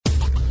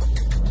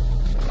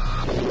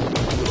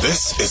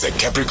This is a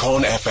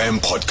Capricorn FM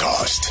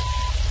podcast.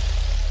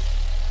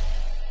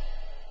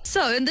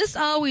 So in this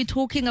hour, we're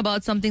talking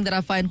about something that I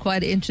find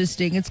quite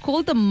interesting. It's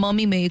called the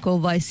Mommy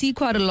Makeover. I see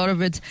quite a lot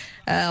of it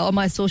on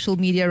my social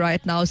media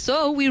right now.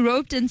 So we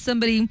roped in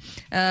somebody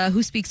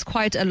who speaks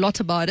quite a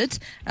lot about it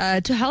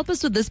to help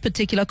us with this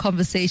particular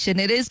conversation.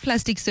 It is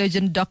Plastic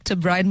Surgeon Dr.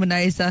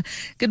 Monaisa.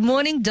 Good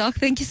morning, Doc.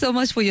 Thank you so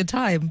much for your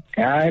time.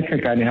 Hi,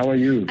 Kakani. How are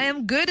you? I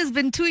am good. It's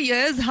been 2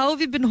 years. How have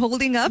you been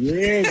holding up?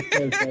 Yes,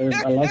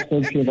 I last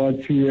spoke to you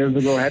about 2 years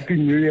ago. Happy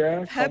New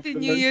Year. Happy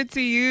New Year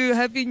to you.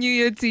 Happy New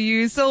Year to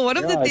you. So one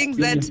of the things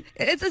that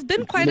it's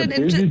been quite an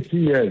interesting 2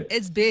 years.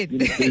 It's been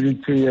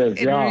 2 years.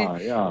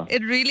 Yeah.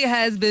 It really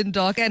has been,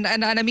 Doc. And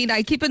I mean,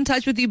 I keep in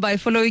touch with you by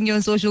following you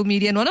on social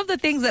media. And one of the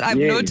things that I've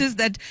noticed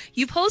that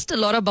you post a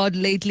lot about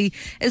lately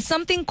is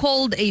something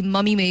called a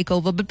Mommy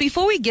Makeover. But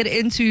before we get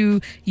into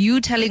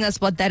you telling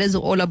us what that is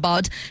all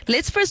about,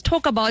 let's first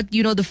talk about,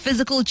 the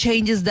physical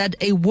changes that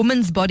a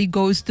woman's body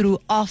goes through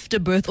after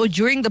birth or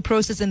during the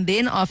process and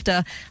then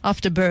after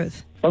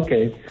birth.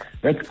 Okay,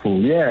 that's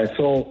cool. Yeah,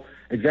 so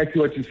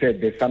exactly what you said.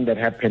 There's some that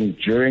happen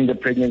during the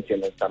pregnancy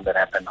and there's some that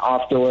happen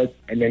afterwards.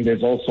 And then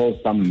there's also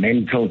some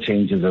mental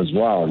changes as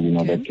well,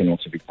 that can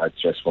also be quite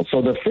stressful.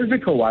 So the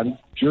physical ones,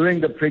 during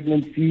the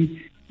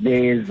pregnancy,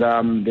 there's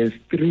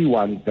 3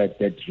 ones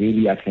that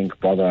really, I think,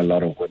 bother a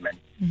lot of women.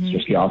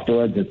 Especially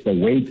afterwards, it's the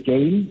weight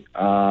gain.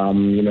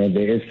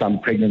 There is some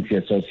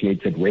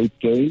pregnancy-associated weight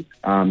gain.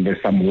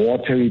 There's some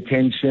water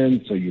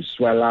retention, so you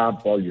swell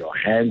up, all your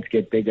hands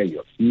get bigger,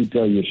 your feet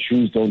or your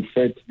shoes don't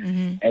fit.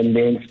 And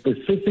then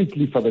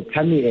specifically for the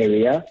tummy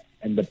area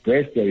and the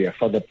breast area,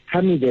 for the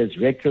tummy, there's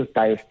rectus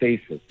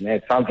diastasis. Now,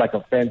 it sounds like a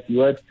fancy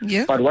word,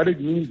 but what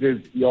it means is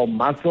your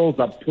muscles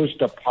are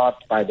pushed apart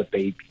by the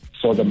baby.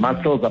 So the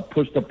muscles are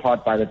pushed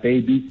apart by the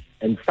baby,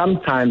 and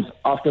sometimes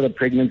after the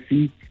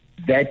pregnancy,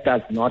 that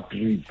does not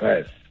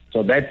reverse.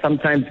 So that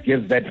sometimes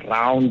gives that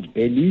round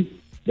belly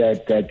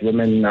that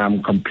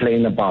women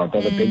complain about.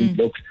 Or the belly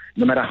looks,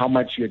 no matter how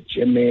much you're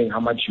gymming,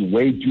 how much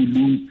weight you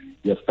lose,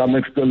 your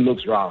stomach still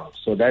looks round.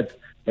 So that's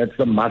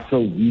the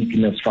muscle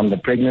weakness from the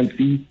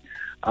pregnancy.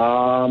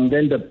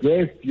 Then the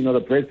breast, the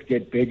breasts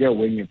get bigger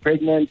when you're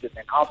pregnant, and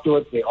then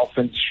afterwards they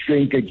often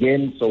shrink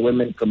again. So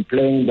women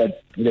complain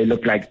that they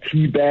look like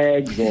tea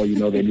bags, or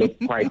they look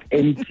quite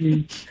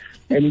empty.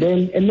 And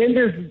then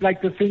there's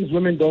like the things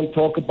women don't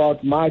talk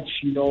about much,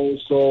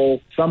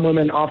 so some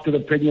women after the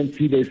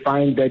pregnancy, they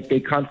find that they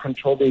can't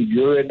control their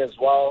urine as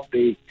well.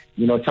 They,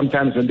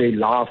 sometimes when they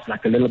laugh,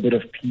 like a little bit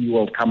of pee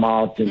will come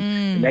out,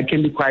 and that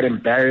can be quite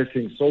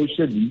embarrassing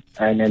socially,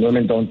 and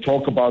women don't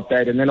talk about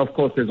that. And then, of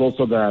course, there's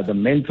also the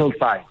mental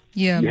side.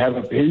 Yeah. You have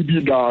a baby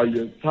now,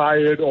 you're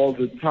tired all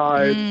the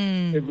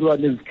time.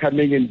 Everyone is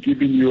coming and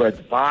giving you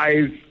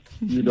advice,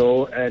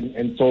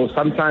 and so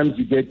sometimes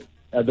you get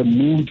the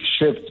mood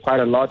shifts quite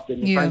a lot,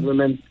 and you find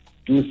women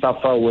do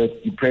suffer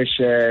with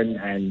depression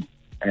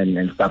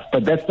and stuff.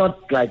 But that's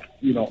not like,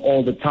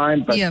 all the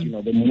time, but,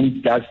 the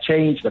mood does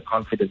change, the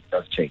confidence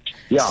does change.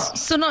 Yeah.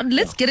 So now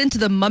let's get into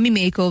the Mommy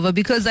Makeover,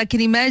 because I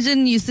can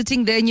imagine you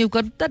sitting there and you've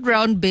got that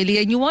round belly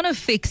and you want to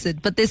fix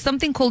it, but there's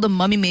something called a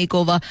Mommy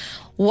Makeover.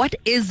 What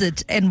is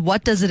it and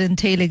what does it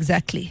entail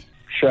exactly?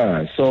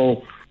 Sure.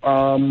 So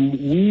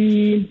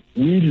we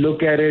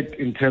look at it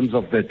in terms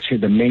of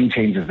the main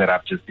changes that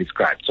I've just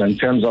described. So in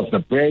terms of the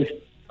breast,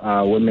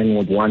 women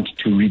would want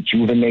to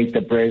rejuvenate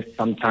the breast.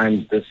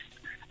 Sometimes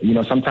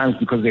sometimes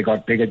because they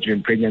got bigger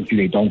during pregnancy,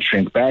 they don't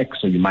shrink back.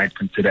 So you might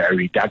consider a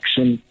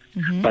reduction.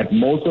 But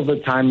most of the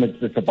time,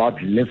 it's about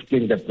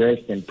lifting the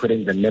breast and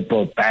putting the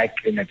nipple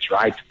back in its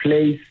right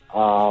place.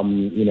 So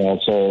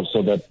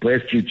the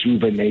breast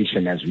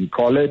rejuvenation, as we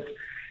call it.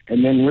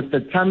 And then with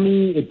the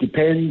tummy, it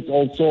depends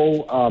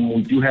also.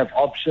 We do have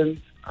options.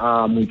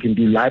 We can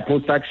do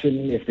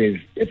liposuction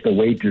if the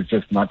weight is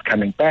just not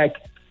coming back.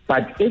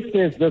 But if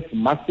there's this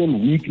muscle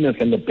weakness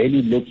and the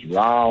belly looks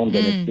round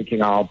and it's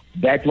sticking out,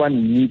 that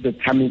one needs a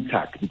tummy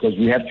tuck, because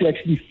we have to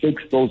actually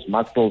fix those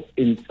muscles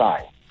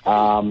inside.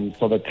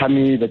 So the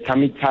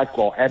tummy tuck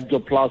or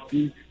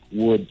abdoplasty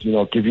would,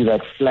 give you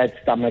that flat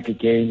stomach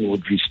again. It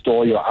would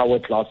restore your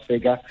hourglass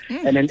figure.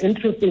 And an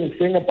interesting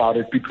thing about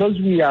it, because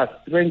we are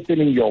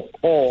strengthening your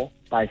core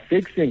by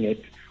fixing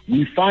it,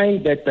 we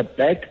find that the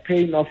back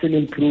pain often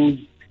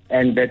improves,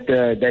 and that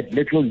that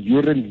little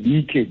urine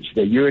leakage,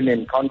 the urine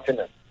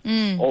incontinence,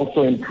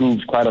 also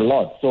improves quite a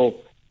lot. So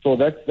those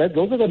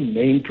are the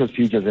main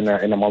procedures in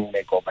a mommy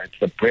makeover. It's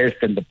the breast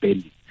and the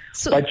belly.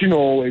 But it's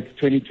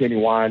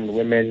 2021.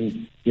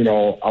 Women,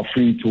 are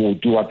free to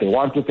do what they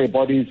want with their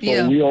bodies.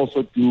 So we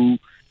also do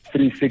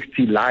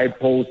 360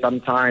 lipo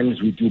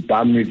sometimes. We do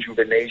bum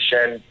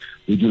rejuvenation.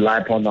 We do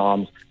lipo on the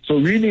arms. So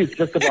really, it's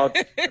just about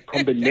a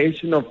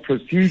combination of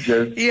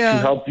procedures to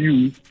help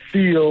you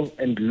feel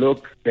and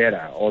look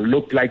better, or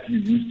look like you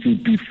used to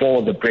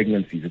before the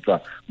pregnancy. It's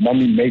a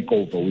mommy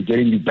makeover. We're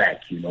getting you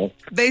back,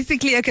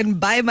 Basically, I can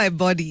buy my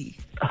body.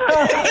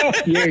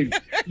 Yes,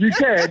 you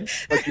can,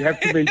 but you have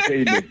to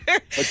maintain it.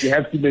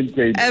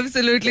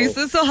 Absolutely.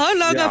 So how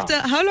long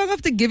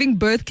after giving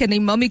birth can a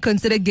mommy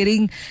consider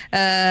getting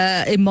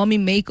a mommy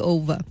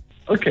makeover?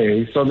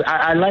 Okay, so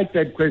I like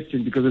that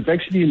question because it's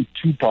actually in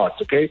two parts,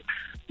 okay?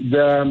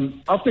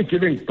 After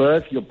giving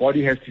birth, your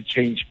body has to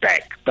change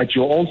back, but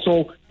you're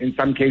also, in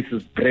some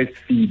cases,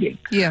 breastfeeding.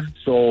 Yeah.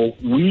 So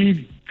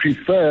we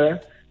prefer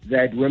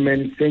that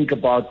women think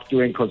about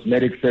doing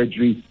cosmetic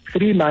surgery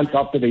 3 months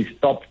after they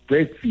stop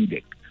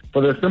breastfeeding,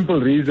 for the simple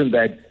reason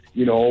that,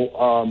 you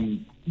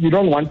don't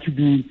want to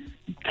be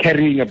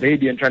carrying a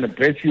baby and trying to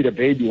breastfeed a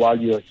baby while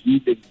you're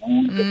healing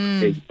wounds at the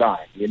same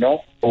time,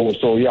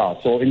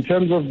 So in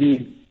terms of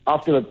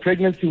after the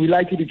pregnancy, we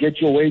like you to get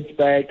your weight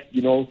back,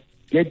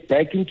 get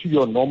back into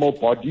your normal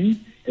body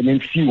and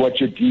then see what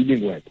you're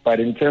dealing with. But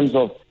in terms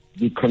of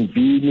the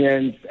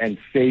convenience and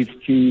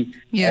safety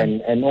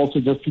and also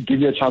just to give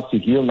you a chance to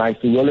heal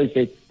nicely, we always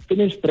say,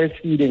 finish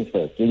breastfeeding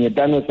first. When you're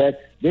done with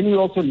that, then you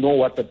also know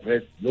what the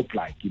breasts look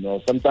like.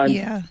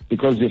 Sometimes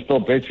because you're still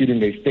breastfeeding,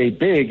 they stay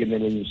big, and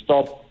then when you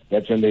stop,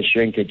 that's when they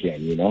shrink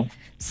again,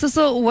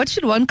 So what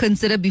should one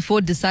consider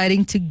before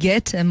deciding to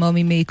get a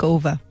mommy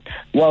makeover?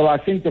 Well, I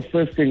think the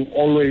first thing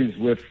always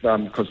with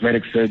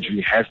cosmetic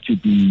surgery has to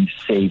be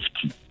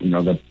safety.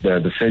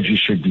 The surgery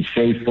should be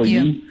safe for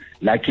you.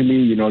 Luckily,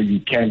 you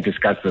can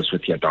discuss this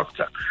with your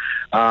doctor.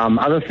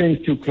 Other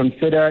things to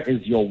consider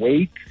is your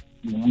weight.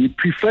 We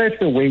prefer if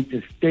the weight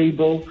is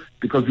stable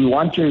because we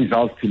want your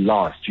results to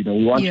last.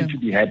 We want you to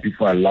be happy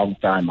for a long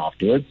time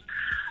afterwards.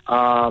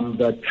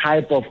 The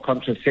type of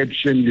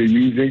contraception you're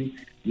using,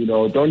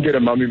 don't get a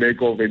mommy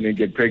makeover and then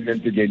get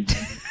pregnant again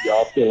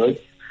afterwards.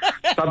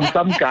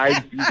 Some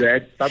guys do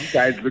that. Some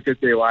guys look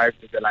at their wife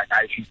and they're like,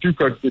 she's too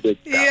confident.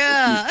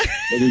 Yeah.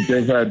 Let me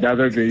give her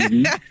another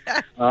baby.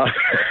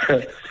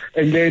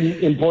 And then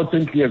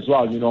importantly as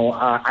well,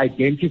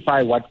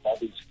 identify what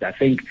bothers you. I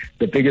think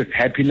the biggest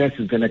happiness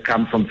is going to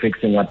come from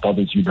fixing what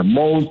bothers you the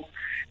most.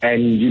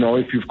 And,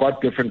 if you've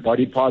got different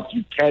body parts,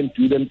 you can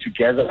do them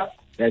together.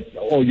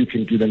 Or you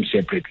can do them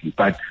separately.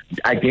 But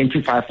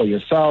identify for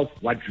yourself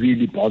what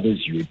really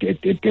bothers you.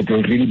 It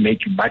will really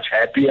make you much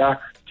happier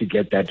to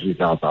get that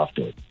result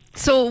afterwards.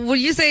 So would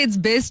you say it's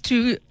best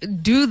to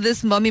do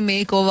this mommy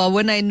makeover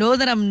when I know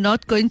that I'm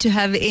not going to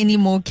have any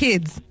more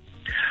kids?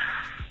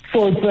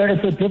 So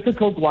it's a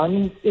difficult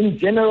one. In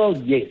general,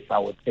 yes, I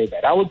would say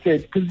that. I would say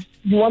because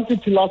you want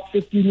it to last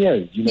 15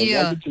 years. You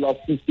want it to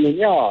last 15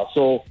 years.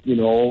 So,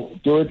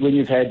 do it when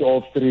you've had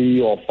all 3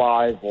 or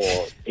 5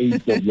 or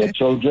 8 of your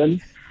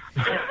children.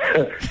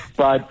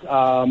 But,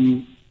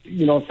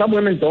 some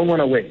women don't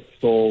want to wait.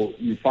 So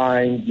you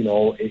find,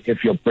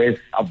 if your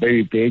breasts are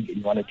very big and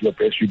you want to do a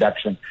breast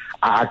reduction,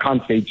 I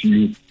can't say to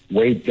you,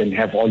 wait and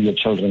have all your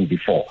children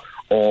before.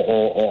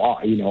 Or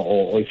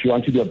if you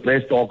want to do a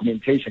breast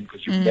augmentation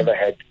because you've never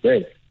had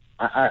breast,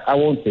 I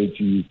won't say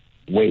to you,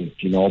 wait,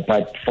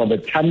 but for the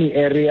tummy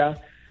area,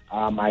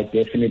 I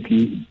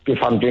definitely,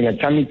 if I'm doing a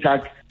tummy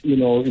tuck,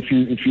 if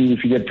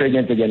you get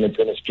pregnant again, it's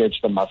going to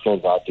stretch the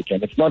muscles out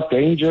again. It's not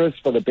dangerous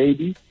for the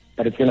baby,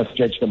 but it's going to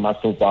stretch the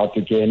muscles out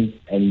again,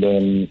 and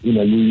then,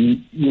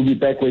 you'll be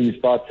back where you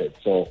started.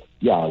 So,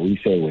 we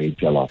say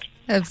wait a lot.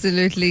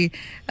 Absolutely.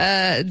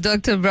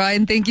 Dr.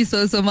 Brian, thank you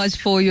so much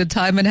for your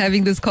time and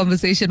having this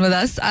conversation with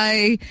us.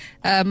 I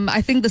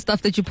think the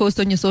stuff that you post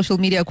on your social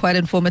media are quite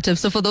informative.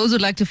 So for those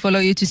who'd like to follow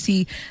you to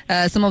see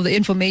some of the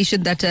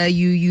information that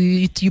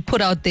you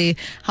put out there,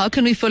 how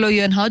can we follow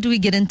you and how do we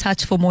get in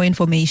touch for more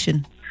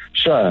information?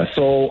 Sure.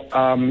 So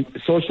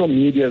social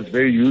media is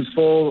very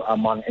useful.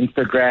 I'm on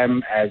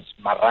Instagram as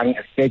Marang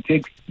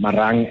Aesthetics.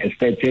 Marang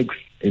Aesthetics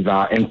is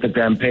our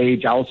Instagram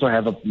page. I also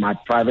have my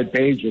private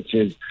page, which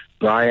is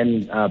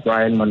Brian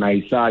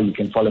Monaisa. You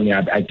can follow me.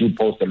 I do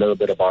post a little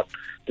bit about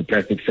the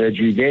plastic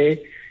surgery there.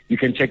 You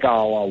can check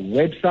our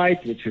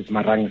website, which is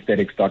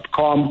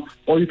marangaesthetics.com,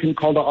 or you can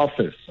call the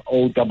office,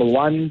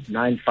 011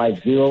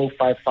 950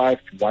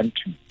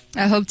 5512.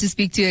 I hope to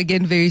speak to you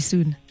again very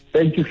soon.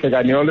 Thank you,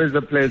 Segani. Always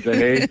a pleasure,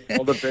 hey?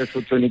 All the best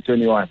for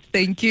 2021.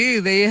 Thank you.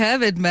 There you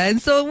have it, man.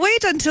 So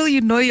wait until you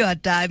know your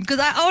time. Because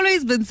I've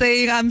always been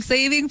saying I'm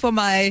saving for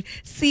my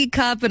C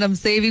cup and I'm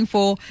saving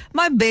for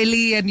my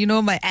belly and,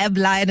 my ab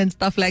line and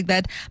stuff like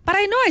that. But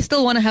I know I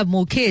still want to have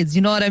more kids.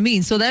 You know what I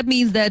mean? So that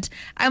means that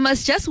I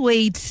must just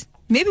wait.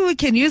 Maybe we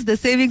can use the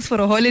savings for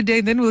a holiday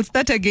and then we'll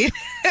start again.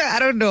 I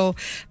don't know.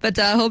 But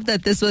I hope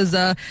that this was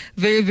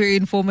very, very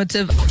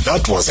informative.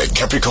 That was a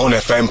Capricorn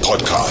FM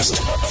podcast.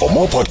 For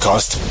more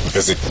podcasts,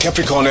 visit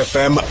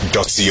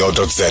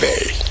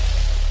capricornfm.co.za.